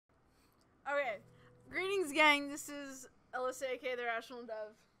Greetings, gang. This is Alyssa, aka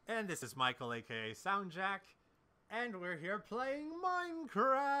TheRationalDove. And this is Michael, aka SoundJack. And we're here playing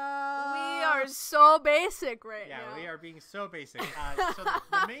Minecraft. We are so basic right now. Yeah, we are being so basic. So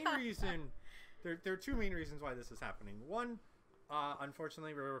the main reason, there are two main reasons why this is happening. One,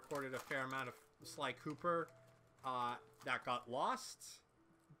 unfortunately, we recorded a fair amount of Sly Cooper that got lost.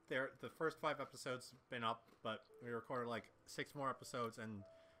 The first 5 episodes have been up, but we recorded like 6 more episodes, and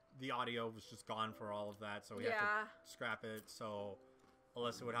the audio was just gone for all of that, so we had to scrap it. So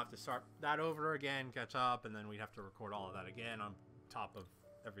Alyssa would have to start that over again, catch up, and then we'd have to record all of that again on top of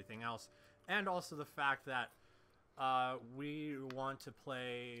everything else. And also the fact that we want to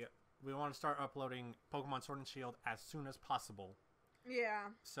start uploading Pokemon Sword and Shield as soon as possible. Yeah.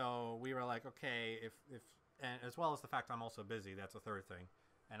 So we were like, okay, and as well as the fact I'm also busy, that's a third thing.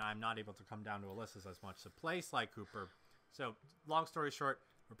 And I'm not able to come down to Alyssa's as much to play Sly Cooper. So, long story short,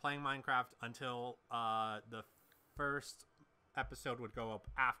 we're playing Minecraft until the first episode would go up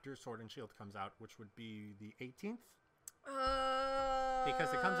after Sword and Shield comes out, which would be the 18th.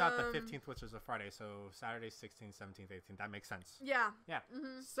 Because it comes out the 15th, which is a Friday, so Saturday, 16th, 17th, 18th. That makes sense. Yeah. Yeah.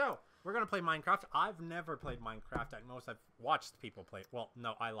 Mm-hmm. So, we're going to play Minecraft. I've never played Minecraft. At most, I've watched people play it. Well,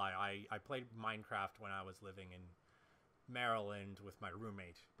 no, I lie. I played Minecraft when I was living in Maryland with my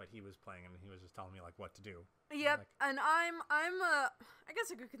roommate, but he was playing and he was just telling me like what to do. Yep, like, and I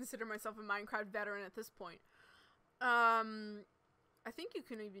guess I could consider myself a Minecraft veteran at this point. I think you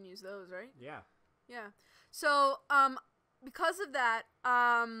can even use those, right? Yeah. Yeah. So, because of that,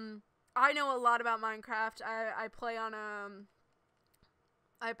 I know a lot about Minecraft. I play on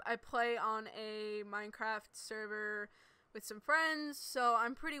I play on a Minecraft server with some friends, so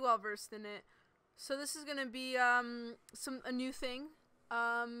I'm pretty well versed in it. So this is gonna be a new thing,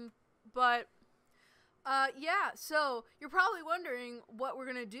 but yeah. So you're probably wondering what we're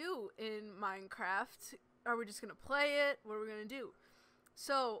gonna do in Minecraft. Are we just gonna play it? What are we gonna do?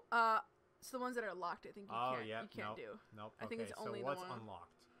 So the ones that are locked, I think you can't do. Nope. I think it's only so what's the one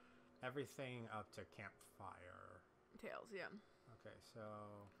unlocked? Everything up to campfire. Tails, yeah. Okay, so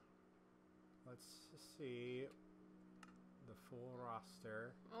let's see the full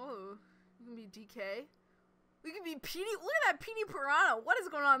roster. Oh. We can be DK. We can be PD. Look at that PD Piranha. What is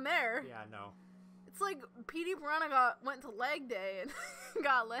going on there? Yeah, no. It's like PD Piranha went to leg day and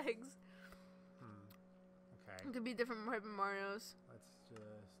got legs. Okay. It could be different type of Marios. Let's just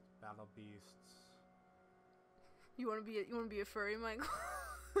battle beasts. You want to be a furry, Michael?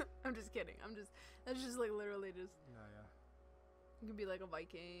 I'm just kidding. That's just like literally just. No, yeah. You could be like a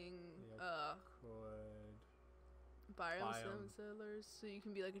Viking. Yeah, could. Biome settlers. So you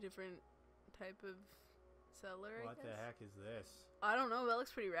can be like a different type of settler. What the heck is this? I don't know. That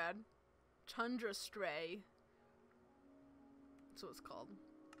looks pretty rad. Tundra Stray. That's what it's called.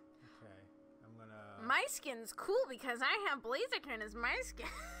 Okay, I'm gonna. My skin's cool because I have Blaziken as my skin.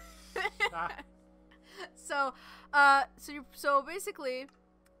 So basically,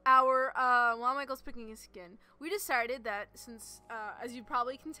 while Michael's picking his skin, we decided that since, as you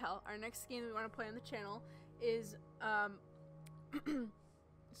probably can tell, our next game we want to play on the channel is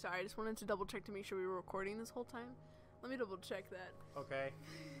sorry, I just wanted to double check to make sure we were recording this whole time. Let me double check that. Okay.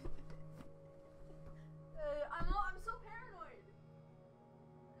 I'm so paranoid.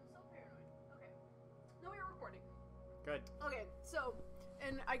 Okay. No, we're recording. Good. Okay, so,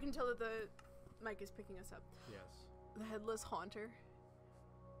 and I can tell that the mic is picking us up. Yes. The Headless Haunter.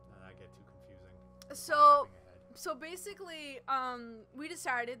 That get too confusing. So basically, we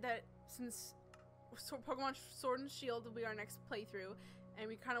decided that since Pokemon Sword and Shield will be our next playthrough, and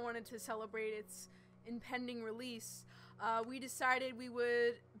we kind of wanted to celebrate its impending release, we decided we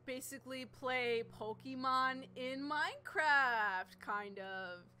would basically play Pokemon in Minecraft, kind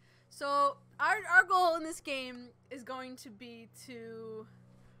of. So our goal in this game is going to be to...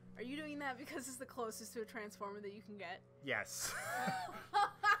 Are you doing that because it's the closest to a Transformer that you can get? Yes.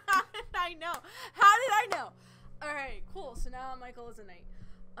 How did I know? How did I know? Alright, cool. So now Michael is a knight.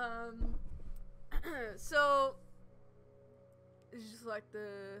 So, did you select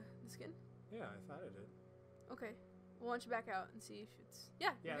the skin? Yeah, I thought I did. Okay. Well, why don't you back out and see if it's...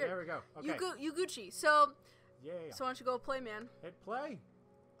 Yeah, yeah, there we go. Okay. You Gucci. So, yeah. So why don't you go play, man? Hit play.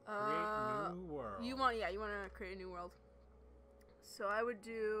 Create new world. You want to create a new world. So I would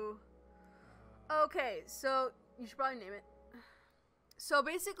do... Okay, so you should probably name it. So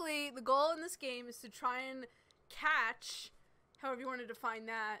basically, the goal in this game is to try and catch, however you want to define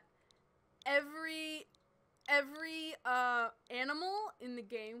that, every animal in the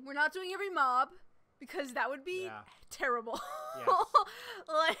game. We're not doing every mob because that would be terrible. Yes.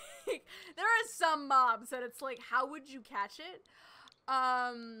 Like, there are some mobs that it's like, how would you catch it?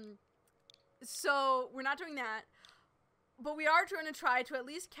 So we're not doing that, but we are going to try to at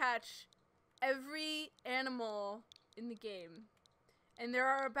least catch every animal in the game. And there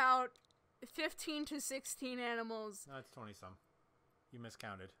are about 15 to 16 animals. No, it's 20-some. You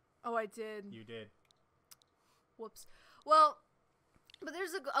miscounted. Oh, I did. You did. Whoops. Well, but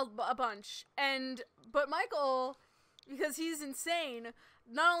there's a bunch. But Michael, because he's insane,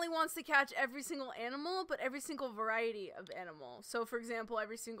 not only wants to catch every single animal, but every single variety of animal. So, for example,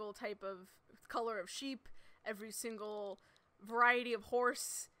 every single type of color of sheep, every single variety of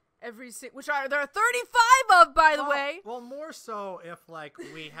horse, which there are 35 of, by the way. Well, more so if like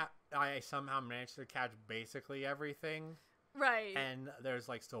I somehow managed to catch basically everything, right? And there's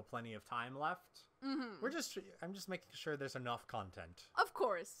like still plenty of time left. Mm-hmm. I'm just making sure there's enough content. Of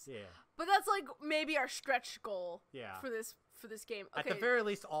course. Yeah. But that's like maybe our stretch goal. Yeah. For this game. Okay. At the very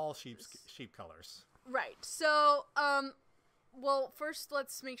least, all sheep colors. Right. So, well, first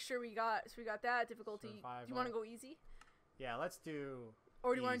let's make sure we got that difficulty. Survival. Do you want to go easy? Yeah, let's do.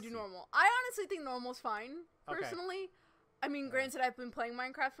 Or do you want to do normal? I honestly think normal's fine, personally. Okay. I mean, granted, I've been playing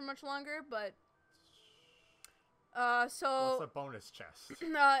Minecraft for much longer, but... so... What's the bonus chest?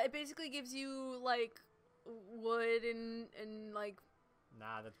 It basically gives you, like, wood and like...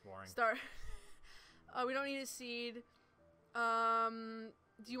 Nah, that's boring. We don't need a seed. Do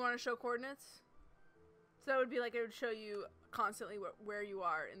you want to show coordinates? So that would be like, it would show you constantly where you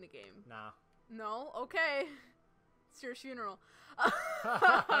are in the game. Nah. No? Okay. It's your funeral.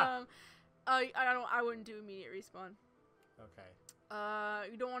 I wouldn't do immediate respawn. Okay.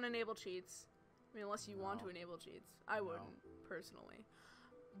 You don't want to enable cheats. I mean, unless you want to enable cheats. I wouldn't, personally.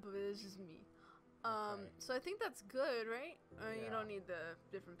 But it's just me. Okay. So I think that's good, right? Yeah. You don't need the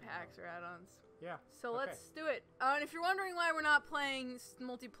different packs or add-ons. Yeah. So let's do it. And if you're wondering why we're not playing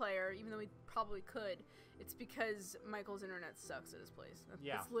multiplayer, even though we probably could, it's because Michael's internet sucks at his place.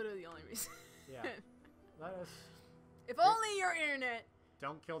 That's literally the only reason. Yeah. Let us... If only your internet.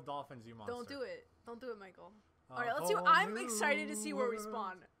 Don't kill dolphins, you monster. Don't do it. Don't do it, Michael. Alright, let's see. I'm excited to see where we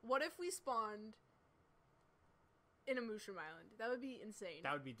spawn. What if we spawned in a mushroom island? That would be insane.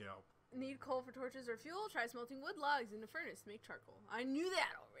 That would be dope. Need coal for torches or fuel? Try smelting wood logs in a furnace to make charcoal. I knew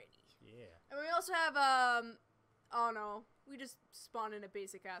that already. Yeah. And we also have, oh no. We just spawned in a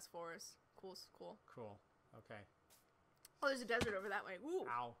basic ass forest. Cool. Cool. Okay. Oh, there's a desert over that way. Ooh.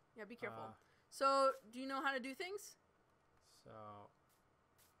 Ow. Yeah, be careful. So, do you know how to do things?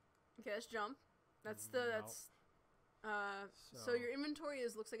 Okay, let's jump. So your inventory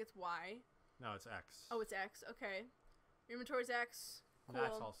looks like it's Y. No, it's X. Oh, it's X. Okay. Your inventory's X. Cool.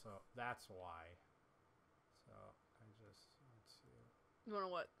 That's Y. So, let's see. You want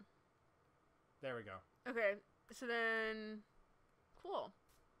to what? There we go. Okay, so then, cool.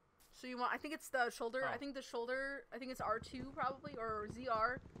 So you want, I think it's the shoulder. Oh. I think it's R2 probably, or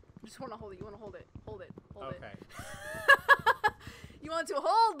ZR. You just want to hold it. You want to hold it. Hold it. Okay. You want to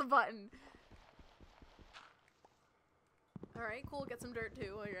hold the button. Alright, cool. Get some dirt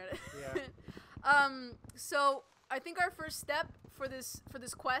too while you're at it. Yeah. So I think our first step for this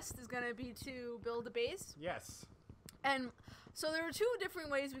quest is gonna be to build a base. Yes. And so there were two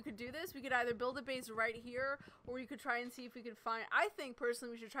different ways we could do this. We could either build a base right here, or we could try and see if we could find... I think,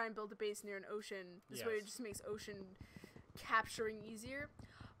 personally, we should try and build a base near an ocean. This way it just makes ocean capturing easier.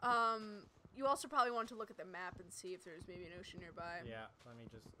 You also probably want to look at the map and see if there's maybe an ocean nearby. Yeah, let me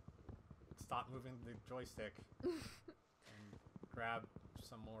just stop moving the joystick and grab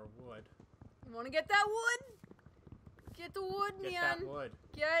some more wood. You want to get that wood? Get the wood, man. Get that wood.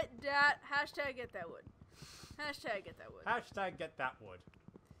 Get that. Hashtag get that wood. Hashtag get that wood. Hashtag get that wood.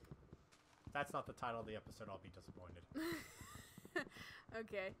 That's not the title of the episode. I'll be disappointed.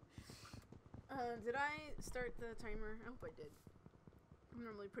 Okay. Did I start the timer? I hope I did. I'm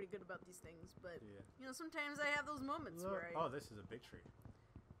normally pretty good about these things, but you know, sometimes I have those moments where I... Oh, this is a big tree.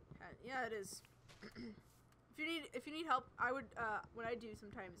 Yeah, it is. If you need help, I would what I do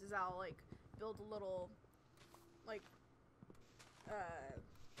sometimes is I'll like build a little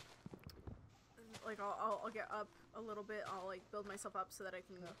I'll get up a little bit. I'll like build myself up so that I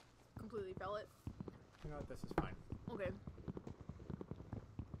can completely fell it. You know what? This is fine. Okay.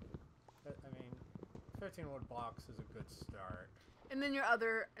 I mean, 15 wood blocks is a good start. And then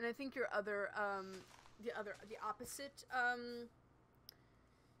I think your other, the opposite,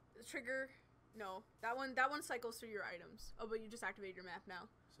 trigger, no, that one cycles through your items. Oh, but you just activated your map now.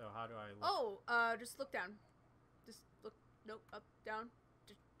 So how do I look? Oh, just look down. Just look, nope, up, down,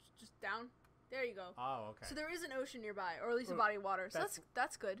 just down. There you go. Oh, okay. So there is an ocean nearby, or at least a body of water. So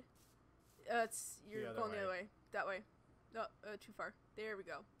that's good. You're going the other way. That way. No, too far. There we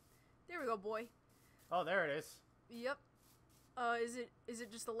go. There we go, boy. Oh, there it is. Yep. Is it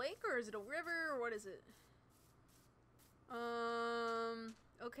just a lake or is it a river or what is it?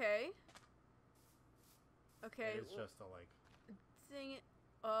 Okay. Okay. It's just a lake. Dang it.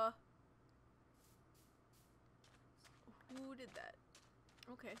 Who did that?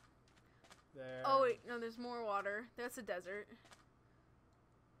 Okay. There. Oh wait, no, there's more water. That's a desert.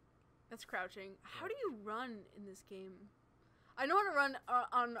 That's crouching. How do you run in this game? I know how to run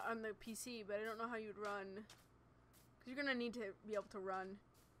on the PC, but I don't know how you'd run. Cause you're gonna need to be able to run.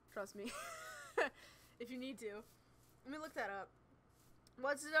 Trust me. If you need to. Let me look that up.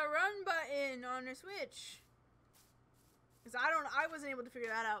 What's the run button on the Switch? Cause I wasn't able to figure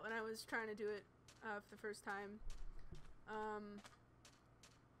that out when I was trying to do it for the first time.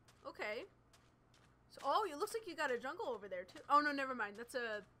 Okay. So, oh, it looks like you got a jungle over there too. Oh no, never mind. That's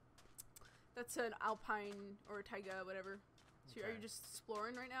an alpine or a taiga, whatever. So Okay. are you just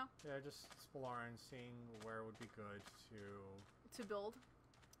exploring right now? Yeah, just exploring, seeing where would be good To build?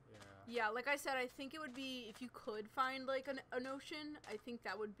 Yeah. Yeah, like I said, I think it would be, if you could find like an ocean, I think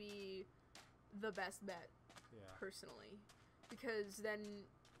that would be the best bet, Yeah. personally. Because then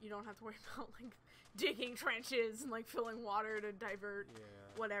you don't have to worry about like digging trenches and like filling water to divert Yeah.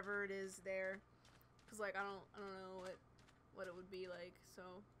 whatever it is there. Cause like I don't know what it would be like.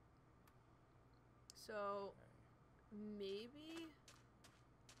 So Okay. maybe.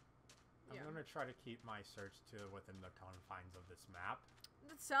 I'm gonna try to keep my search to within the confines of this map.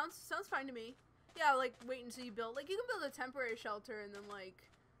 That sounds fine to me. Yeah, like wait until you build. Like you can build a temporary shelter and then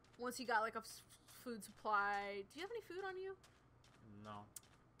like once you got like a food supply. Do you have any food on you? No.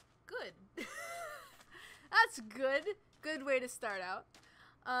 Good. That's good. Good way to start out.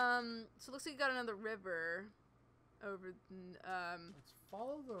 So it looks like you got another river over. Let's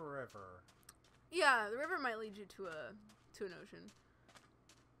follow the river. Yeah, the river might lead you to an ocean.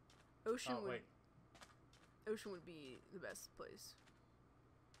 Ocean would be the best place.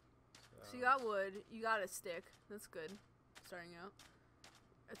 So you got wood, you got a stick. That's good. Starting out.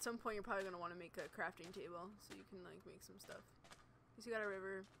 At some point, you're probably gonna want to make a crafting table so you can like make some stuff. Cause you got a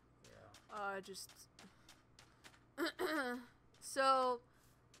river. Yeah. Just. So.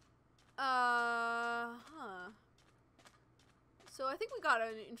 So I think we got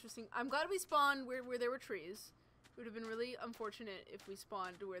an interesting. I'm glad we spawned where there were trees. It would have been really unfortunate if we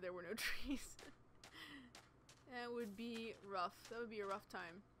spawned where there were no trees. That would be rough. That would be a rough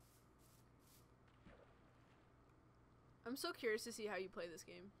time. I'm so curious to see how you play this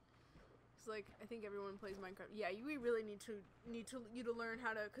game. Cause like I think everyone plays Minecraft. Yeah, we really need you to learn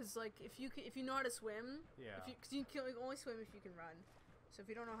how to. Cause like if you know how to swim. Yeah. Cause you can only swim if you can run. So if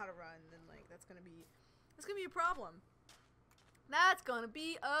you don't know how to run, then like that's gonna be a problem. That's gonna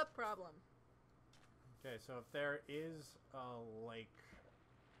be a problem. Okay, so if there is a lake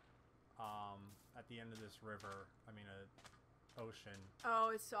at the end of this river, I mean a ocean. Oh,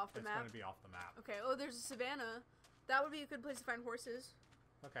 it's off the map? It's going to be off the map. Okay, oh, there's a savannah. That would be a good place to find horses.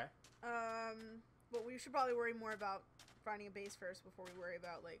 Okay. But we should probably worry more about finding a base first before we worry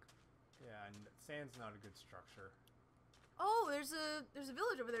about, like... Yeah, and sand's not a good structure. Oh, there's a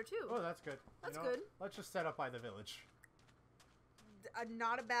village over there, too. Oh, that's good. That's good. Let's just set up by the village.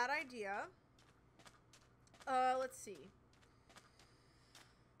 Not a bad idea. Let's see.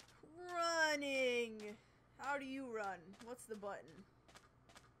 Running. How do you run? What's the button?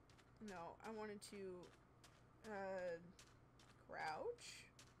 No, I wanted to, crouch?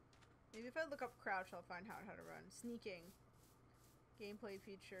 Maybe if I look up crouch, I'll find out how to run. Sneaking. Gameplay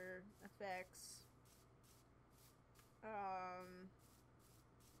feature. Effects.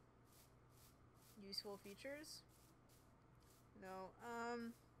 Useful features? No,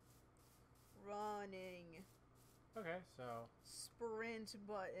 running. Okay, so... Sprint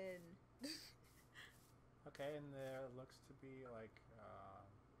button. Okay, and there looks to be, like,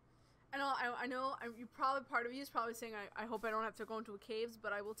 I know, you probably, part of you is probably saying, I hope I don't have to go into a caves,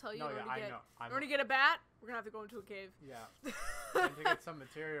 but I will tell you, in order to get a bat, we're gonna have to go into a cave. Yeah. And to get some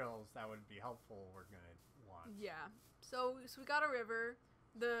materials that would be helpful, we're gonna want. Yeah. So we got a river.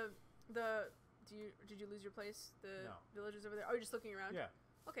 Did you lose your place? The villagers over there? Oh, you're just looking around? Yeah.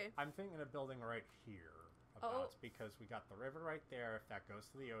 Okay. I'm thinking of building right here. Because we got the river right there. If that goes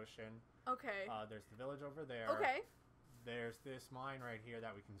to the ocean. Okay. There's the village over there. Okay. There's this mine right here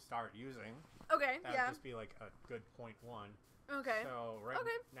that we can start using. Okay, that would just be like a good point one. Okay. So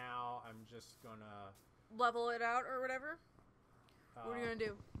now I'm just gonna level it out or whatever. What are you gonna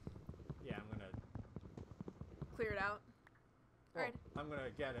do? Yeah, I'm gonna clear it out. Well, Alright. I'm gonna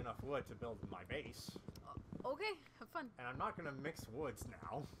get enough wood to build my base. Okay, have fun. And I'm not gonna mix woods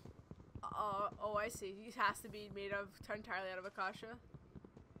now. Oh, I see. It has to be made of entirely out of acacia.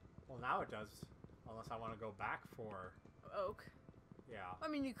 Well, now it does, unless I want to go back for. oak. Yeah. I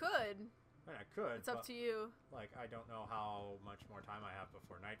mean, you could. I mean, I could. It's up to you. Like, I don't know how much more time I have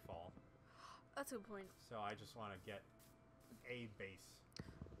before nightfall. That's a good point. So I just want to get a base.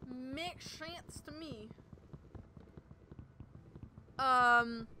 Makes sense to me.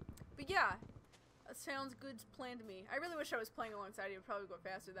 But yeah, that sounds good plan to me. I really wish I was playing alongside you. It would probably go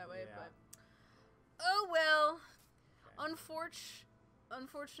faster that way, Yeah. but oh well. Okay.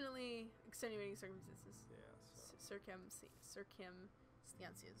 Unfortunately, extenuating circumstances. Yeah.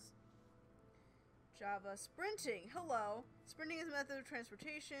 Circumstances. Java sprinting. Hello. Sprinting is a method of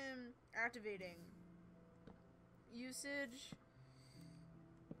transportation. Activating. Usage.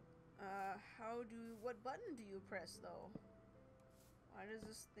 What button do you press though? Why does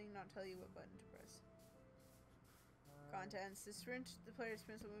this thing not tell you what button to press? Contents. The sprint, the player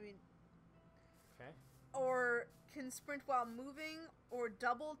sprints while moving. Okay. Or can sprint while moving, or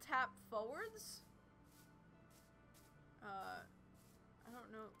double tap forwards. I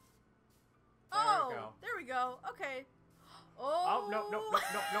don't know. There we go. Okay. Oh no.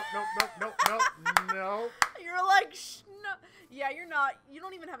 You're like, no. Yeah, you're not. You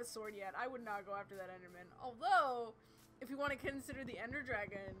don't even have a sword yet. I would not go after that Enderman. Although, if we want to consider the Ender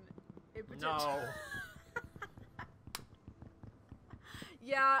Dragon, it potentially. No.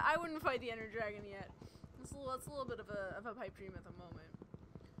 Yeah, I wouldn't fight the Ender Dragon yet. It's a little bit of a pipe dream at the moment.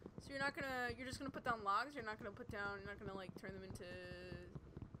 So you're just gonna put down logs. You're not gonna like turn them into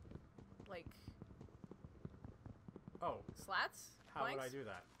like slats. How planks? would I do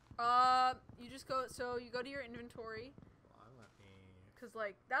that? You just go. So you go to your inventory. Cause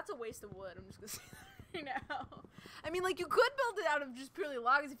like that's a waste of wood. I'm just gonna say that right now. I mean, like you could build it out of just purely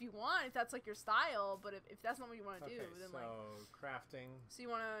logs if you want, if that's like your style. But if that's not what you want to do, then so like crafting. So you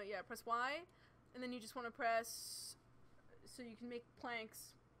wanna press Y, and then you just wanna press. So you can make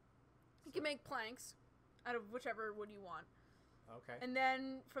planks. You can make planks out of whichever wood you want. Okay. And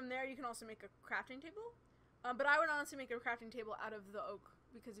then from there you can also make a crafting table. But I would honestly make a crafting table out of the oak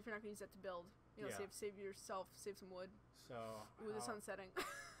because if you're not gonna use that to build, you know, save some wood. So with the sun setting.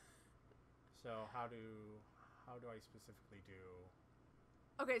 So how do I specifically do?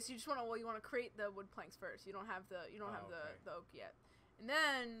 Okay, so you just want to create the wood planks first. You don't have the the oak yet, and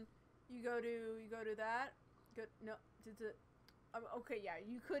then you go to that. Okay, yeah,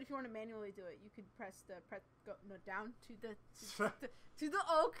 you could if you want to manually do it. You could down to the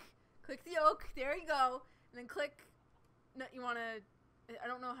oak. Click the oak. There you go, and then click. No, you want to. I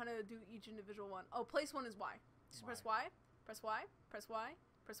don't know how to do each individual one. Oh, place one is Y. Just press Y. Press Y. Press Y.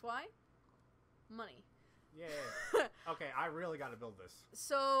 Press Y. Money. Yeah. Okay, I really got to build this.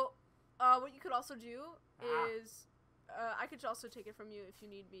 So, what you could also do is, I could also take it from you if you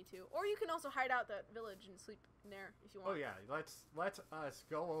need me to, or you can also hide out that village and sleep in there if you want. Oh yeah, let us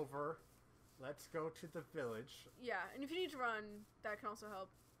go over. Let's go to the village. Yeah, and if you need to run, that can also help.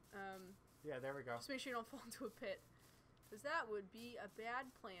 Yeah, there we go. Just make sure you don't fall into a pit, because that would be a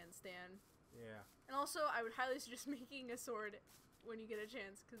bad plan, Stan. Yeah. And also, I would highly suggest making a sword when you get a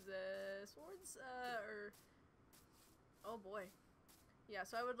chance, because swords are... Oh boy. Yeah,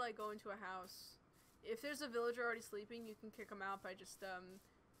 so I would like go into a house. If there's a villager already sleeping, you can kick them out by just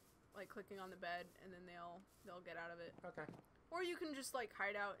like clicking on the bed, and then they'll get out of it. Okay. Or you can just like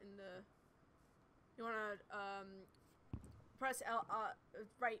hide out in the... You wanna press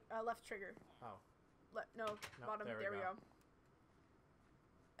left trigger. Oh. No, bottom. There we go.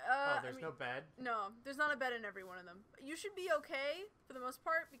 There's no bed? No, there's not a bed in every one of them. You should be okay for the most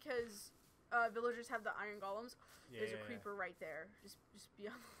part because villagers have the iron golems. Yeah. There's a creeper right there. Just be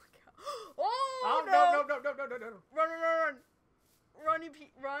on the lookout. Oh no! No. Run,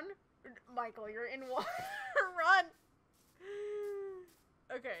 run! Michael, you're in water. Run!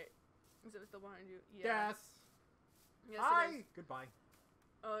 Okay. Is it still behind you? Yeah. Yes, Hi! it is. Goodbye.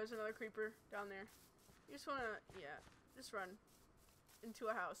 Oh, there's another creeper down there. You just wanna, just run into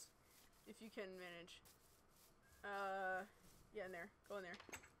a house if you can manage. Yeah, in there. Go in there.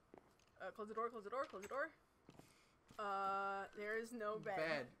 Close the door, close the door, close the door. There is no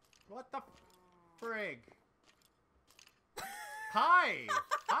bed. What the frig? Hi!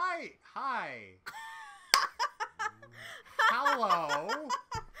 Hi! Hello!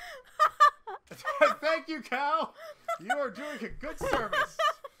 Thank you, Cal! You are doing a good service.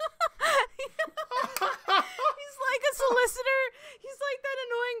 He's like a solicitor. He's like that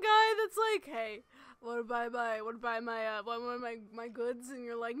annoying guy that's like, hey, what do I buy my goods? And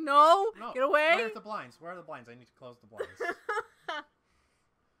you're like, no, get away. Where's the blinds? Where are the blinds? I need to close the blinds.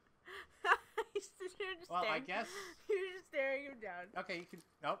 Well, I guess you're just staring him down. Okay, you can.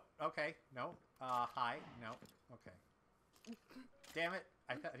 Nope. Okay. No. Hi. No. Okay. Damn it!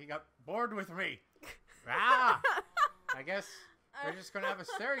 I thought he got bored with me. Ah! I guess we're just gonna have a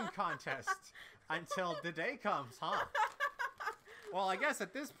staring contest until the day comes, huh? Well, I guess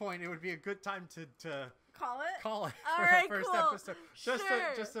at this point it would be a good time to call it for right, the first cool. episode.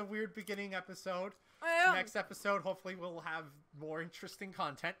 Just a weird beginning episode. Next episode, hopefully, we'll have more interesting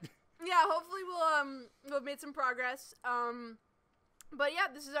content. Yeah, hopefully we'll have made some progress. But yeah,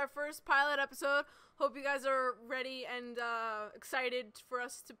 this is our first pilot episode. Hope you guys are ready and excited for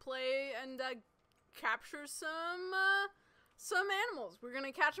us to play and capture some animals. We're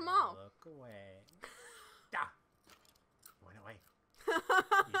gonna catch them all. Look away. Went away.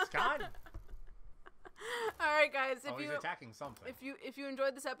 He's gone. All right, guys. He's attacking something. If you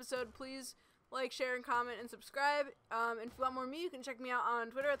enjoyed this episode, please like, share, and comment, and subscribe. And if you want more of me, you can check me out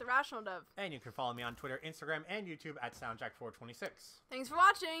on Twitter at TheRationalDove. And you can follow me on Twitter, Instagram, and YouTube at SoundJack426. Thanks for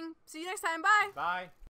watching. See you next time. Bye. Bye.